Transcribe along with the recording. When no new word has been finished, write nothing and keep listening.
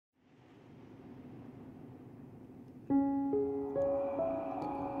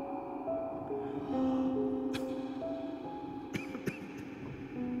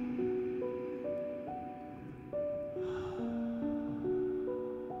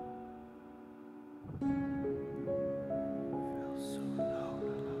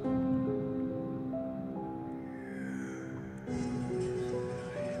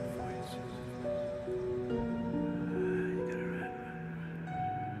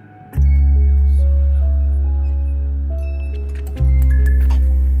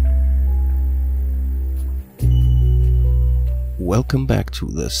welcome back to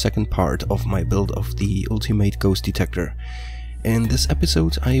the second part of my build of the ultimate ghost detector. In this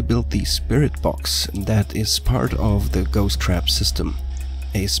episode I built the spirit box that is part of the ghost trap system.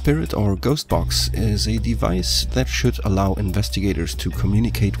 A spirit or ghost box is a device that should allow investigators to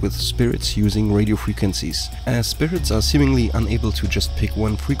communicate with spirits using radio frequencies. As spirits are seemingly unable to just pick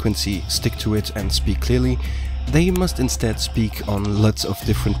one frequency, stick to it and speak clearly, they must instead speak on lots of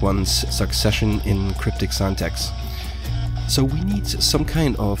different ones, succession in cryptic syntax. So we need some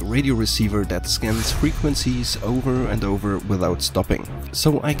kind of radio receiver that scans frequencies over and over without stopping.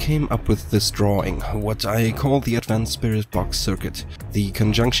 So I came up with this drawing, what I call the Advanced Spirit Box circuit. The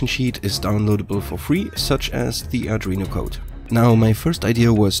conjunction sheet is downloadable for free, such as the Arduino code. Now my first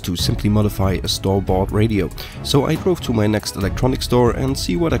idea was to simply modify a store-bought radio, so I drove to my next electronics store and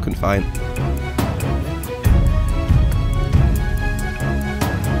see what I could find.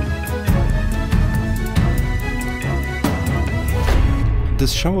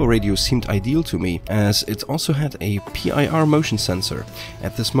 This shower radio seemed ideal to me, as it also had a PIR motion sensor.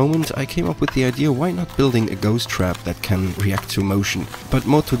 At this moment I came up with the idea, why not building a ghost trap that can react to motion, but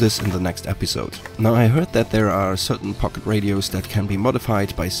more to this in the next episode. Now I heard that there are certain pocket radios that can be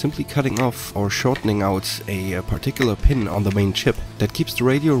modified by simply cutting off or shortening out a particular pin on the main chip that keeps the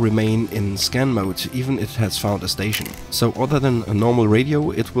radio remain in scan mode even if it has found a station. So other than a normal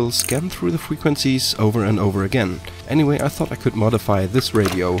radio, it will scan through the frequencies over and over again. Anyway, I thought I could modify this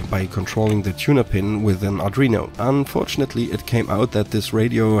radio by controlling the tuner pin with an Arduino. Unfortunately, it came out that this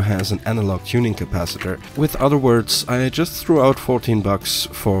radio has an analog tuning capacitor. With other words, I just threw out 14 bucks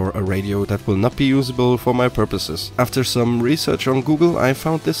for a radio that will not be usable for my purposes. After some research on Google, I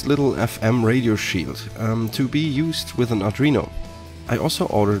found this little FM radio shield to be used with an Arduino. I also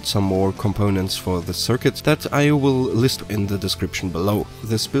ordered some more components for the circuit that I will list in the description below.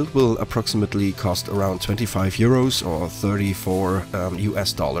 This build will approximately cost around 25 euros or $34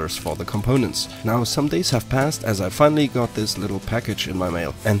 US for the components. Now some days have passed as I finally got this little package in my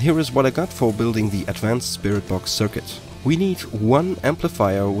mail. And here is what I got for building the Advanced Spirit Box circuit. We need one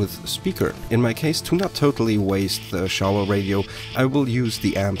amplifier with speaker. In my case, to not totally waste the shower radio, I will use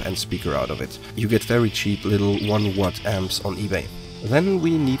the amp and speaker out of it. You get very cheap little 1 watt amps on eBay. Then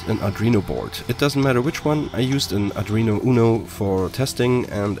we need an Arduino board. It doesn't matter which one, I used an Arduino Uno for testing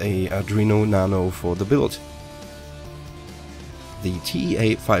and a Arduino Nano for the build. The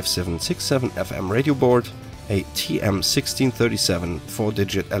TEA5767 FM radio board, a TM1637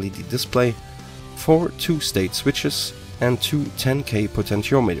 4-digit LED display, 4 2-state switches and 2 10K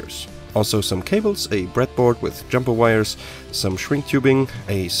potentiometers. Also some cables, a breadboard with jumper wires, some shrink tubing,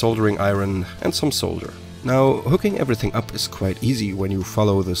 a soldering iron and some solder. Now, hooking everything up is quite easy when you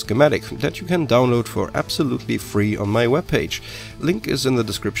follow the schematic that you can download for absolutely free on my webpage. Link is in the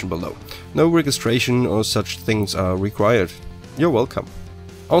description below. No registration or such things are required. You're welcome.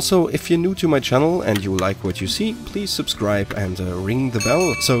 Also, if you're new to my channel and you like what you see, please subscribe and ring the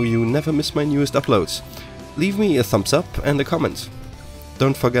bell so you never miss my newest uploads. Leave me a thumbs up and a comment.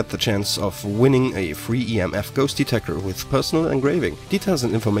 Don't forget the chance of winning a free EMF ghost detector with personal engraving. Details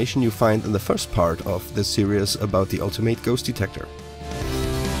and information you find in the first part of this series about the ultimate ghost detector.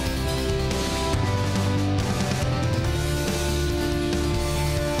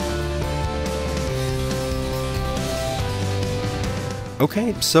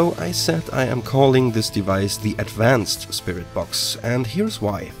 Okay, so I said I am calling this device the Advanced Spirit Box, and here's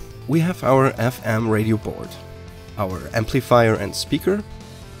why. We have our FM radio board, our amplifier and speaker,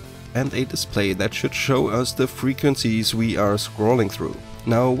 and a display that should show us the frequencies we are scrolling through.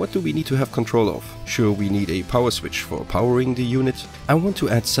 Now, what do we need to have control of? Sure, we need a power switch for powering the unit. I want to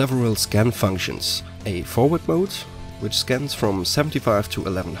add several scan functions. A forward mode, which scans from 75 to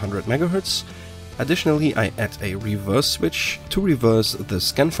 1100 MHz. Additionally, I add a reverse switch to reverse the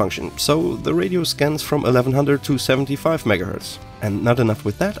scan function, so the radio scans from 1100 to 75 MHz. And not enough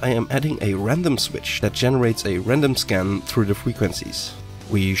with that, I am adding a random switch that generates a random scan through the frequencies.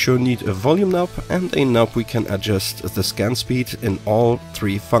 We sure need a volume knob and a knob we can adjust the scan speed in all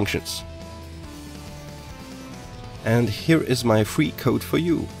 3 functions. And here is my free code for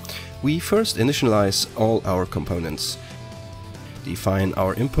you. We first initialize all our components. Define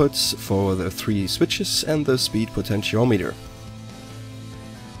our inputs for the 3 switches and the speed potentiometer.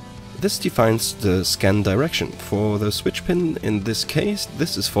 This defines the scan direction. For the switch pin, in this case,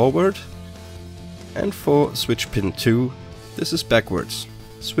 this is forward, and for switch pin 2, this is backwards.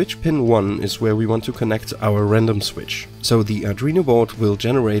 Switch pin 1 is where we want to connect our random switch. So the Arduino board will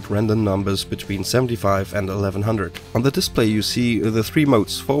generate random numbers between 75 and 1100. On the display you see the 3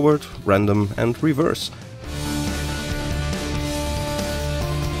 modes: forward, random and reverse.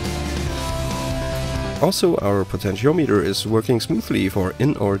 Also, our potentiometer is working smoothly for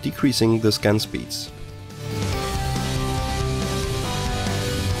in or decreasing the scan speeds.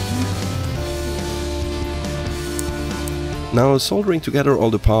 Now, soldering together all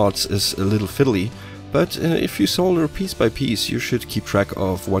the parts is a little fiddly, but if you solder piece by piece, you should keep track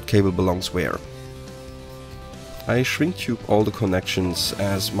of what cable belongs where. I shrink tube all the connections,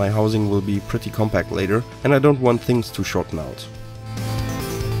 as my housing will be pretty compact later, and I don't want things to shorten out.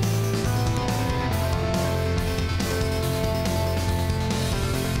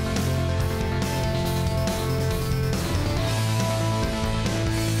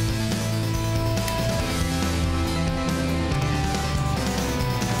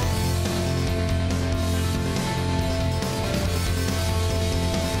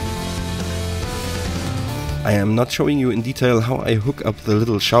 I am not showing you in detail how I hook up the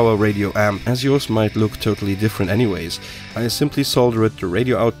little shower radio amp, as yours might look totally different anyways. I simply soldered the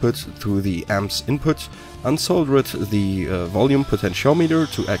radio output to the amp's input, unsoldered the volume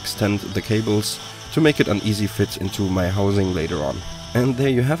potentiometer to extend the cables to make it an easy fit into my housing later on. And there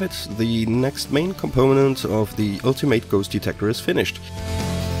you have it, the next main component of the ultimate ghost detector is finished.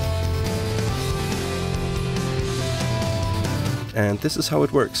 And this is how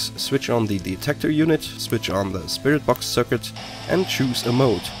it works. Switch on the detector unit, switch on the spirit box circuit and choose a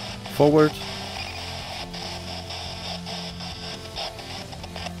mode. Forward,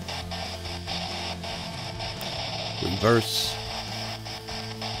 reverse,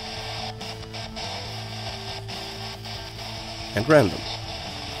 and random.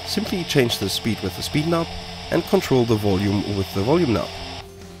 Simply change the speed with the speed knob and control the volume with the volume knob.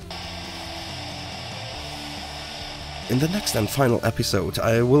 In the next and final episode,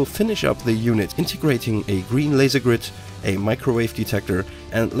 I will finish up the unit, integrating a green laser grid, a microwave detector,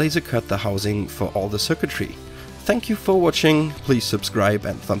 and laser cut the housing for all the circuitry. Thank you for watching, please subscribe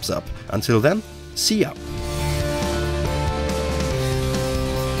and thumbs up. Until then, see ya!